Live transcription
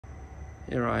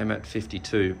Here I am at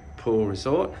 52 Pool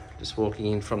Resort, just walking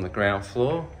in from the ground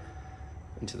floor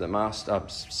into the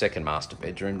second master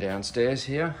bedroom downstairs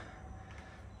here.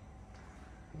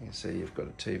 You can see you've got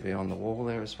a TV on the wall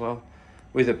there as well.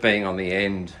 With it being on the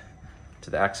end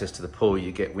to the access to the pool,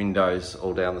 you get windows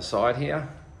all down the side here.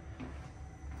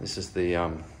 This is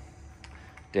the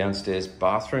downstairs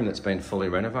bathroom that's been fully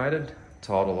renovated,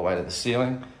 tiled all the way to the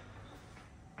ceiling.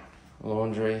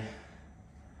 Laundry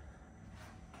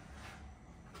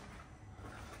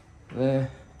there,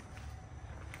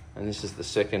 and this is the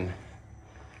second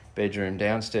bedroom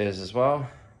downstairs as well.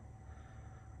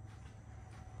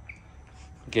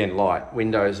 Again, light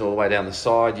windows all the way down the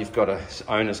side. You've got a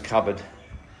owner's cupboard,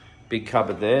 big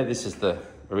cupboard there. This is the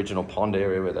original pond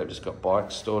area where they've just got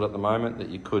bikes stored at the moment that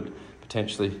you could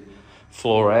potentially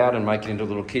floor out and make it into a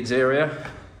little kids area.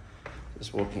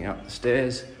 Just walking up the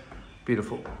stairs.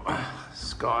 Beautiful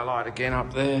skylight again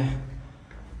up there.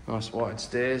 Nice wide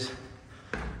stairs.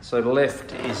 So the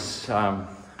left is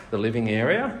the living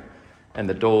area and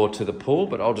the door to the pool,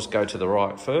 but I'll just go to the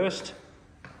right first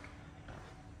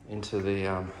into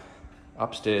the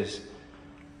upstairs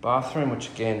bathroom, which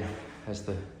again has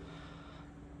the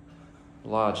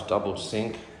large double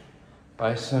sink,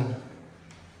 basin,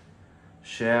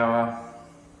 shower,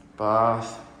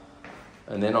 bath,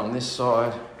 and then on this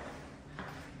side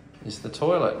is the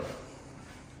toilet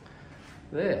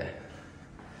there.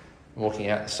 Walking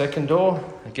out the second door,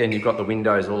 again you've got the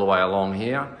windows all the way along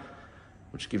here,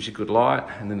 which gives you good light,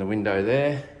 and then the window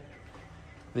there.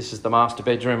 This is the master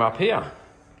bedroom up here,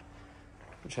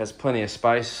 which has plenty of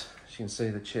space. As you can see,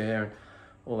 the chair and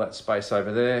all that space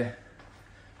over there.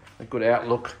 A good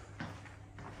outlook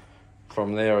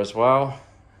from there as well.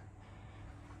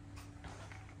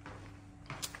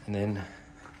 And then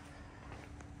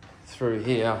through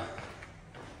here,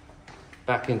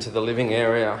 back into the living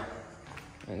area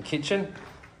and kitchen.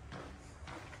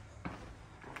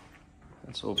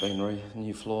 It's all been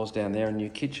new floors down there and new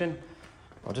kitchen.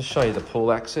 I'll just show you the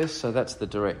pool access. So that's the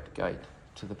direct gate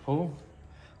to the pool,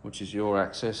 which is your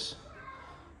access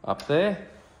up there.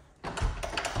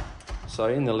 So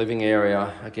in the living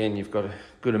area, again, you've got a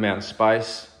good amount of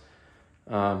space.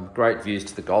 Great views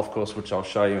to the golf course, which I'll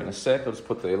show you in a sec. I'll just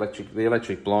put the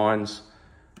electric blinds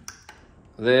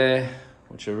there,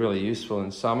 which are really useful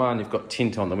in summer, and you've got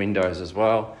tint on the windows as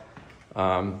well.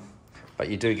 But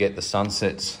you do get the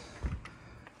sunsets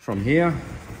from here.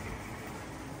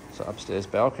 So upstairs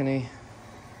balcony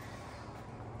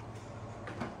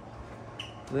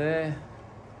there,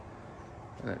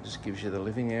 and that just gives you the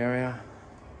living area.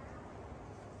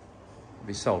 It'll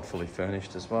be sold fully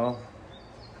furnished as well.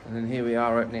 And then here we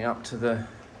are opening up to the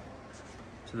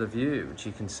view, which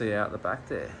you can see out the back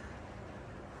there.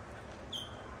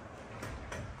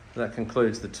 That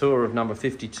concludes the tour of number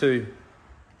 52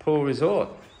 Pool Resort.